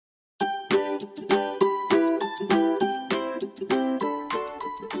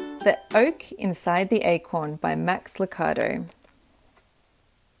The Oak Inside the Acorn by Max Lucado.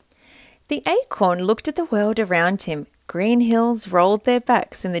 The acorn looked at the world around him. Green hills rolled their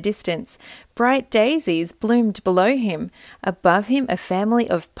backs in the distance. Bright daisies bloomed below him. Above him, a family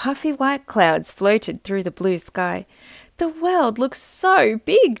of puffy white clouds floated through the blue sky. "The world looks so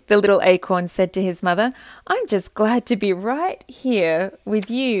big," the little acorn said to his mother. "I'm just glad to be right here with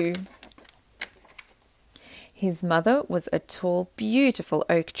you." His mother was a tall, beautiful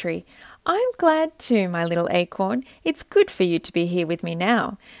oak tree. "I'm glad too, my little acorn. It's good for you to be here with me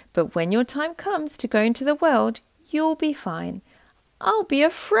now. But when your time comes to go into the world, you'll be fine." "I'll be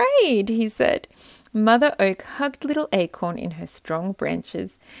afraid," he said. Mother Oak hugged little acorn in her strong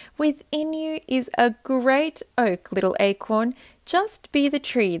branches. "Within you is a great oak, little acorn. Just be the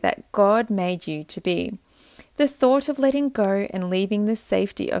tree that God made you to be." The thought of letting go and leaving the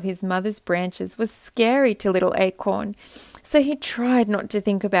safety of his mother's branches was scary to little acorn, so he tried not to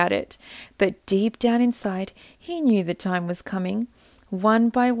think about it. But deep down inside, he knew the time was coming. One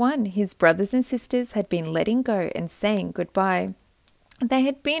by one, his brothers and sisters had been letting go and saying goodbye. They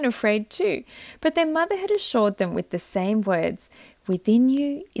had been afraid too, but their mother had assured them with the same words, "Within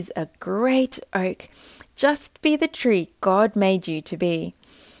you is a great oak. Just be the tree God made you to be."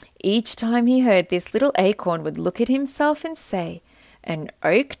 Each time he heard this, little acorn would look at himself and say, "An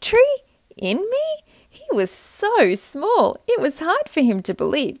oak tree? In me?" He was so small, it was hard for him to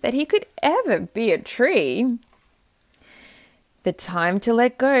believe that he could ever be a tree. The time to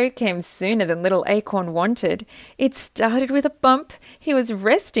let go came sooner than little acorn wanted. It started with a bump. He was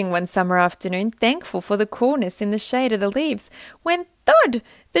resting one summer afternoon, thankful for the coolness in the shade of the leaves, when thud!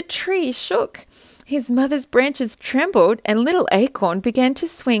 The tree shook. His mother's branches trembled and little acorn began to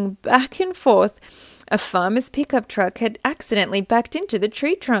swing back and forth. A farmer's pickup truck had accidentally backed into the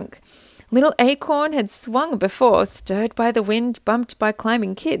tree trunk. Little acorn had swung before, stirred by the wind, bumped by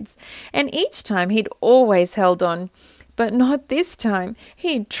climbing kids, and each time he'd always held on. But not this time.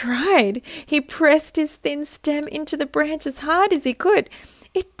 He tried. He pressed his thin stem into the branch as hard as he could.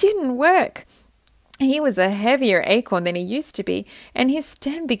 It didn't work. He was a heavier acorn than he used to be, and his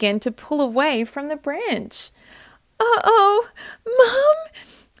stem began to pull away from the branch. "Uh-oh, Mum!"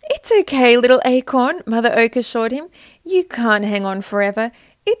 "It's okay, little acorn," Mother Oak assured him. "You can't hang on forever.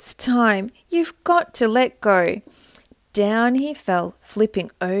 It's time. You've got to let go." Down he fell, flipping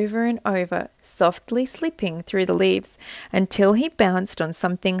over and over, softly slipping through the leaves, until he bounced on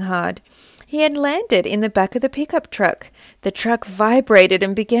something hard. He had landed in the back of the pickup truck. The truck vibrated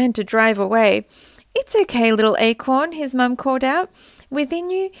and began to drive away. "It's okay, little acorn," his mum called out. "Within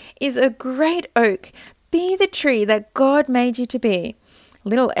you is a great oak. Be the tree that God made you to be."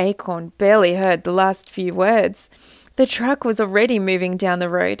 Little acorn barely heard the last few words. The truck was already moving down the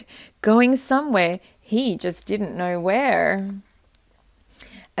road, going somewhere. He just didn't know where.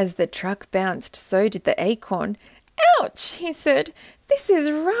 As the truck bounced, so did the acorn. "Ouch," he said. "This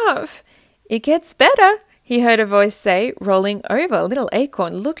is rough." "It gets better," he heard a voice say. Rolling over, little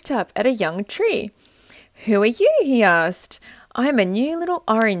acorn looked up at a young tree. "Who are you?" he asked. "I'm a new little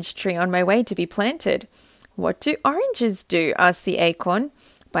orange tree on my way to be planted." "What do oranges do?" asked the acorn.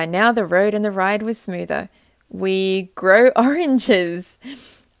 By now the road and the ride was smoother. "We grow oranges."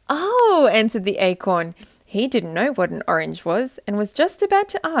 "Oh," answered the acorn. He didn't know what an orange was and was just about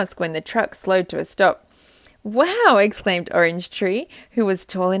to ask when the truck slowed to a stop. "Wow!" exclaimed Orange Tree, who was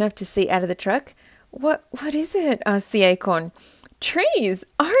tall enough to see out of the truck. What is it?" asked the acorn. "Trees!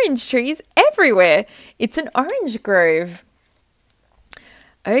 Orange trees everywhere! It's an orange grove."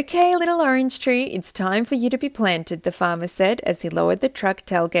 "Okay, little orange tree, it's time for you to be planted," the farmer said as he lowered the truck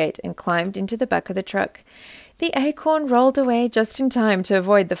tailgate and climbed into the back of the truck. The acorn rolled away just in time to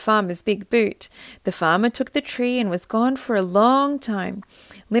avoid the farmer's big boot. The farmer took the tree and was gone for a long time.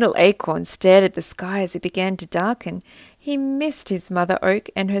 Little acorn stared at the sky as it began to darken. He missed his mother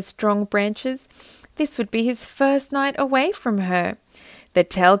oak and her strong branches. This would be his first night away from her. The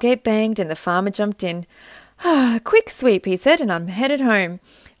tailgate banged and the farmer jumped in. "Quick sweep," he said, "and I'm headed home."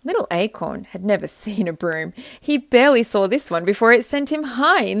 Little acorn had never seen a broom. He barely saw this one before it sent him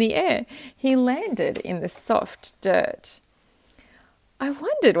high in the air. He landed in the soft dirt. "I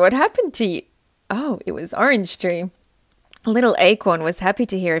wondered what happened to you." Oh, it was Orange Tree. Little acorn was happy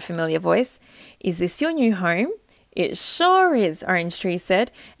to hear a familiar voice. "Is this your new home?" "It sure is," Orange Tree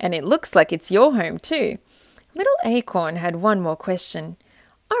said, "and it looks like it's your home too." Little acorn had one more question.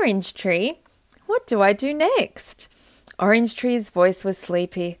 "Orange Tree, what do I do next?" Orange Tree's voice was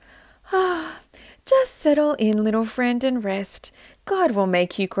sleepy. Just settle in, little friend, and rest. God will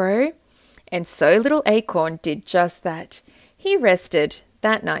make you grow." And so little acorn did just that. He rested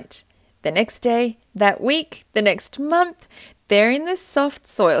that night, the next day, that week, the next month. There in the soft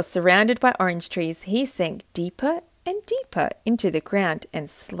soil surrounded by orange trees, he sank deeper and deeper into the ground and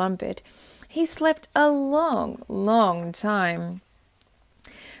slumbered. He slept a long, long time.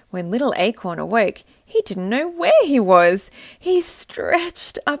 When little Acorn awoke, he didn't know where he was. He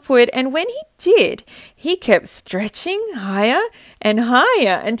stretched upward, and when he did, he kept stretching higher and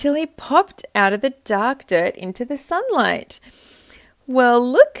higher until he popped out of the dark dirt into the sunlight. "Well,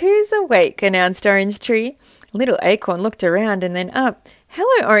 look who's awake," announced Orange Tree. Little Acorn looked around and then up.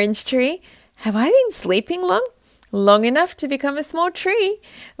 "Hello, Orange Tree. Have I been sleeping long? Long enough to become a small tree?"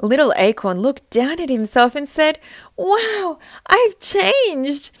 Little Acorn looked down at himself and said, "Wow, I've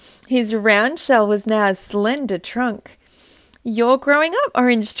changed." His round shell was now a slender trunk. "You're growing up,"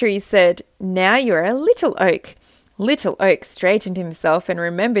 Orange Tree said. "Now you're a little oak." Little Oak straightened himself and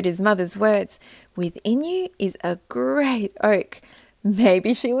remembered his mother's words. "Within you is a great oak."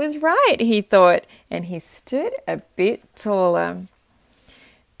 Maybe she was right, he thought, and he stood a bit taller.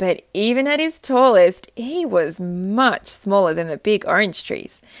 But even at his tallest, he was much smaller than the big orange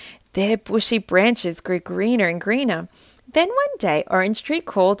trees. Their bushy branches grew greener and greener. Then one day, Orange Tree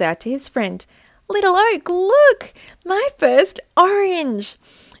called out to his friend, "Little Oak, look, my first orange."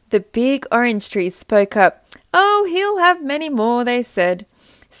 The big orange trees spoke up. "Oh, he'll have many more," they said.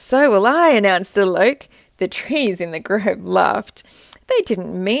 "So will I," announced Little Oak. The trees in the grove laughed. They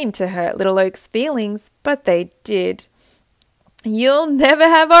didn't mean to hurt Little Oak's feelings, but they did. "You'll never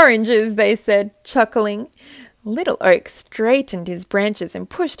have oranges," they said, chuckling. Little Oak straightened his branches and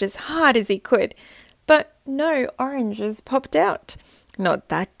pushed as hard as he could, but no oranges popped out. Not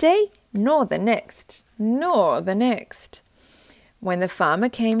that day, nor the next, nor the next. When the farmer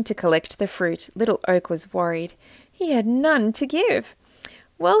came to collect the fruit, Little Oak was worried. He had none to give.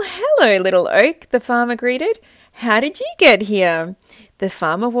 "Well, hello, Little Oak," the farmer greeted. "How did you get here?" The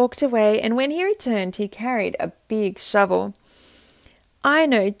farmer walked away, and when he returned, he carried a big shovel. "I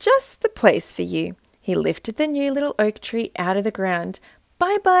know just the place for you." He lifted the new little oak tree out of the ground.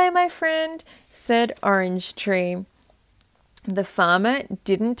 "Bye-bye, my friend," said Orange Tree. The farmer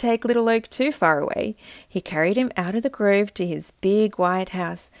didn't take Little Oak too far away. He carried him out of the grove to his big white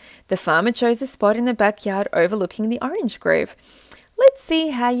house. The farmer chose a spot in the backyard overlooking the orange grove. "Let's see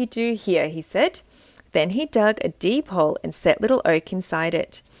how you do here," he said. Then he dug a deep hole and set Little Oak inside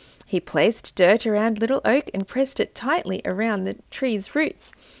it. He placed dirt around Little Oak and pressed it tightly around the tree's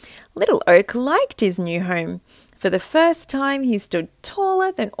roots. Little Oak liked his new home. For the first time, he stood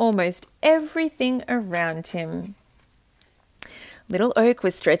taller than almost everything around him. Little Oak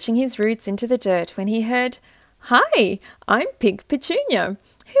was stretching his roots into the dirt when he heard, "Hi, I'm Pink Petunia.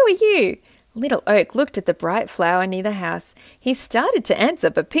 Who are you?" Little Oak looked at the bright flower near the house. He started to answer,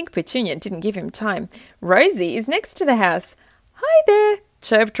 but Pink Petunia didn't give him time. "Rosie is next to the house." "Hi there,"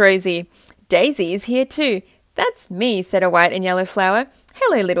 chirped Rosie. "Daisy is here too." "That's me," said a white and yellow flower.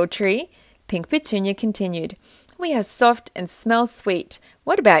 "Hello, little tree." Pink Petunia continued, "We are soft and smell sweet.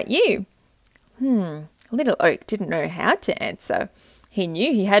 What about you?" Little Oak didn't know how to answer. He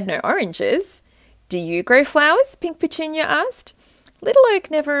knew he had no oranges. "Do you grow flowers?" Pink Petunia asked. Little Oak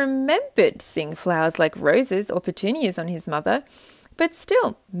never remembered seeing flowers like roses or petunias on his mother. But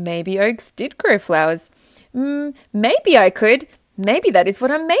still, maybe oaks did grow flowers. Maybe I could. Maybe that is what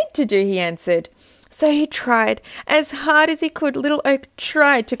I'm made to do," he answered. So he tried. As hard as he could, Little Oak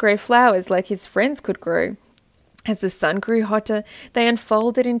tried to grow flowers like his friends could grow. As the sun grew hotter, they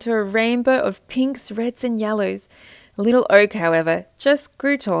unfolded into a rainbow of pinks, reds, and yellows. Little Oak, however, just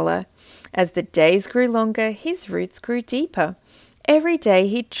grew taller. As the days grew longer, his roots grew deeper. Every day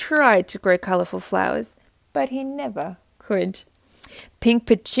he tried to grow colourful flowers, but he never could. Pink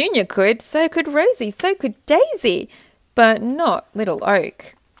Petunia could, so could Rosie, so could Daisy, but not Little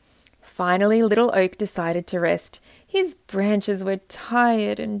Oak. Finally, Little Oak decided to rest. His branches were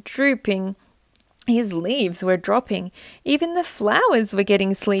tired and drooping. His leaves were dropping. Even the flowers were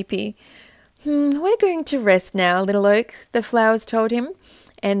getting sleepy. "We're going to rest now, Little Oak," the flowers told him.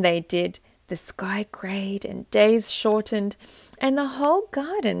 And they did. The sky greyed and days shortened, and the whole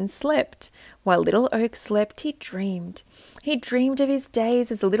garden slept. While Little Oak slept, he dreamed. He dreamed of his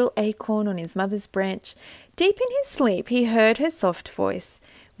days as a little acorn on his mother's branch. Deep in his sleep, he heard her soft voice.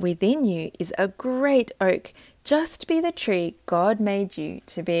 "Within you is a great oak. Just be the tree God made you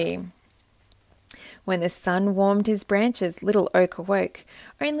to be." When the sun warmed his branches, Little Oak awoke.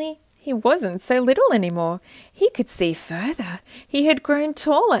 Only he wasn't so little anymore. He could see further. He had grown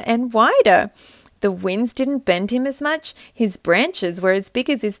taller and wider. The winds didn't bend him as much. His branches were as big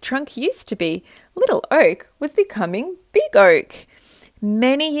as his trunk used to be. Little Oak was becoming Big Oak.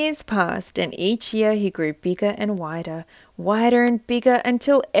 Many years passed, and each year he grew bigger and wider and bigger,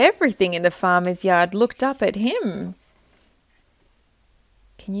 until everything in the farmer's yard looked up at him.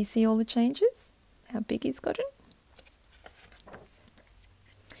 Can you see all the changes? How big he's gotten?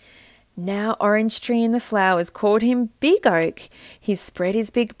 Now Orange Tree in the flowers called him Big Oak. He spread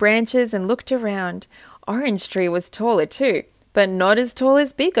his big branches and looked around. Orange Tree was taller too, but not as tall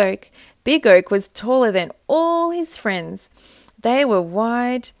as Big Oak. Big Oak was taller than all his friends. They were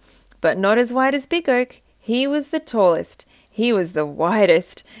wide, but not as wide as Big Oak. He was the tallest. He was the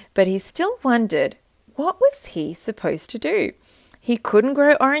widest, but he still wondered, what was he supposed to do? He couldn't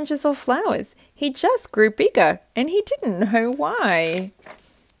grow oranges or flowers. He just grew bigger, and he didn't know why.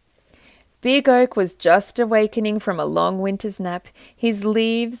 Big Oak was just awakening from a long winter's nap, his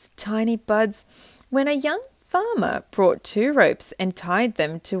leaves tiny buds, when a young farmer brought 2 ropes and tied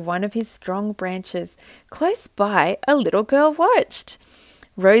them to one of his strong branches. Close by, a little girl watched.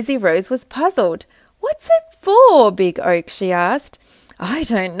 Rosie Rose was puzzled. "What's it for, Big Oak?" she asked. "I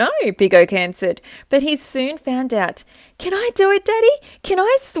don't know," Big Oak answered, but he soon found out. "Can I do it, Daddy? Can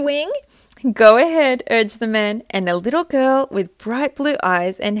I swing?" "Go ahead," urged the man, and the little girl with bright blue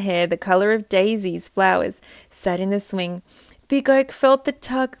eyes and hair the colour of daisies flowers sat in the swing. Big Oak felt the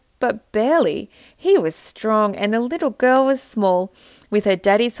tug, but barely. He was strong and the little girl was small. With her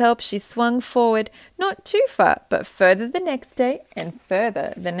daddy's help she swung forward, not too far, but further the next day and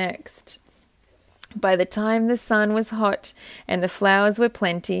further the next. By the time the sun was hot and the flowers were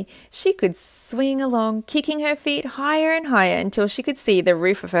plenty, she could swing along, kicking her feet higher and higher until she could see the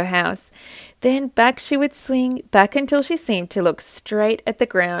roof of her house. Then back she would swing, back until she seemed to look straight at the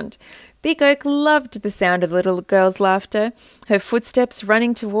ground. Big Oak loved the sound of the little girl's laughter, her footsteps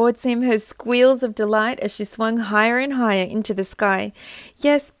running towards him, her squeals of delight as she swung higher and higher into the sky.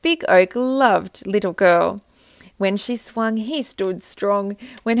 Yes, Big Oak loved Little Girl. When she swung, he stood strong.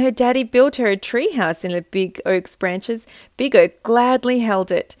 When her daddy built her a tree house in the Big Oak's branches, Big Oak gladly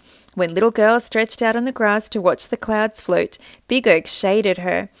held it. When Little Girl stretched out on the grass to watch the clouds float, Big Oak shaded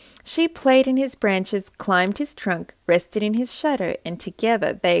her. She played in his branches, climbed his trunk, rested in his shadow, and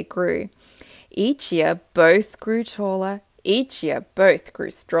together they grew. Each year, both grew taller. Each year, both grew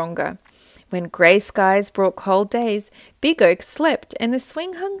stronger. When grey skies brought cold days, Big Oak slept and the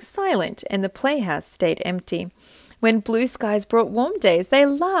swing hung silent and the playhouse stayed empty. When blue skies brought warm days, they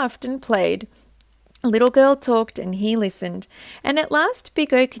laughed and played. Little Girl talked and he listened, and at last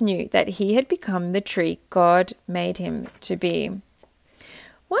Big Oak knew that he had become the tree God made him to be.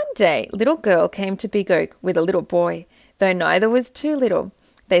 One day, Little Girl came to Big Oak with a little boy, though neither was too little.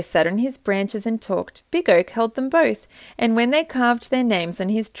 They sat on his branches and talked. Big Oak held them both, and when they carved their names on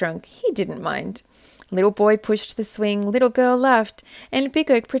his trunk, he didn't mind. Little boy pushed the swing, Little Girl laughed, and Big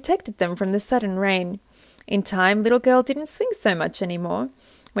Oak protected them from the sudden rain. In time, Little Girl didn't swing so much anymore.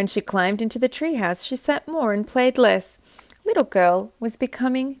 When she climbed into the treehouse, she sat more and played less. Little Girl was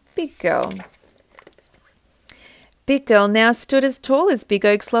becoming Big Girl. Big Girl now stood as tall as Big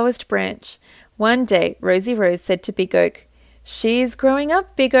Oak's lowest branch. One day, Rosie Rose said to Big Oak, "She's growing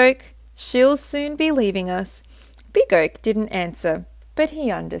up, Big Oak. She'll soon be leaving us." Big Oak didn't answer, but he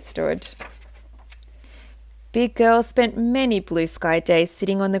understood. Big Girl spent many blue sky days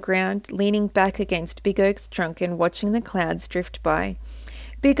sitting on the ground, leaning back against Big Oak's trunk and watching the clouds drift by.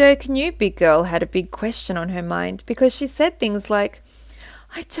 Big Oak knew Big Girl had a big question on her mind because she said things like,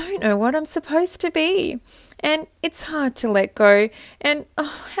 "I don't know what I'm supposed to be, and it's hard to let go, and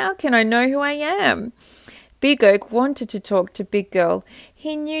how can I know who I am?" Big Oak wanted to talk to Big Girl.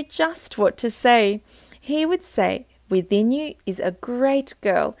 He knew just what to say. He would say, "Within you is a great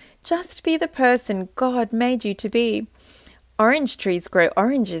girl. Just be the person God made you to be." "Orange trees grow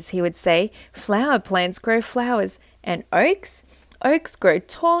oranges," he would say. "Flower plants grow flowers. And oaks? Oaks grow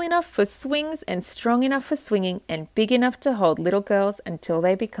tall enough for swings and strong enough for swinging and big enough to hold little girls until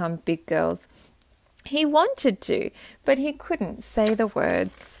they become big girls." He wanted to, but he couldn't say the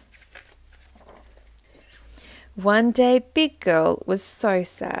words. One day, Big Girl was so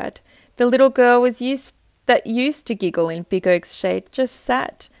sad. The little girl that used to giggle in Big Oak's shade just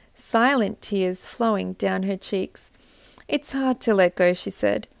sat, silent tears flowing down her cheeks. "It's hard to let go," she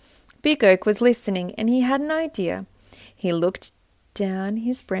said. Big Oak was listening, and he had an idea. He looked down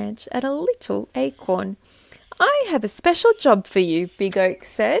his branch at a little acorn. "I have a special job for you," Big Oak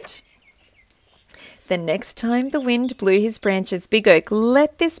said. The next time the wind blew his branches, Big Oak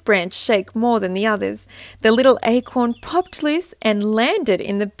let this branch shake more than the others. The little acorn popped loose and landed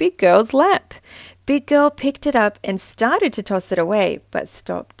in the Big Girl's lap. Big Girl picked it up and started to toss it away, but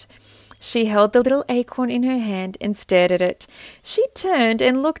stopped. She held the little acorn in her hand and stared at it. She turned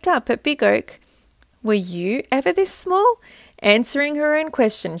and looked up at Big Oak. "Were you ever this small?" Answering her own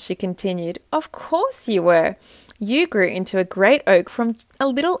question, she continued, "Of course you were. You grew into a great oak from a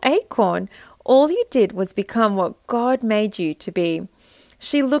little acorn. All you did was become what God made you to be."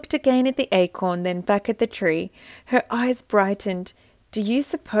 She looked again at the acorn, then back at the tree. Her eyes brightened. Do you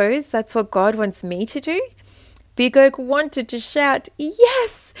suppose that's what God wants me to do? Big Oak wanted to shout,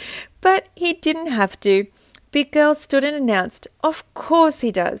 yes, but he didn't have to. Big Girl stood and announced, of course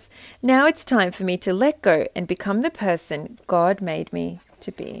he does. Now it's time for me to let go and become the person God made me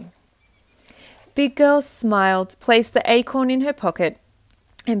to be. Big Girl smiled, placed the acorn in her pocket,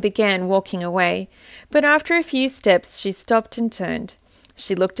 and began walking away. But after a few steps, she stopped and turned.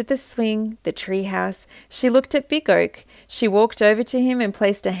 She looked at the swing, the tree house. She looked at Big Oak. She walked over to him and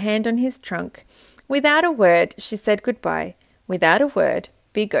placed a hand on his trunk. Without a word, she said goodbye. Without a word,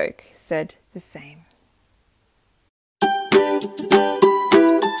 Big Oak said the same.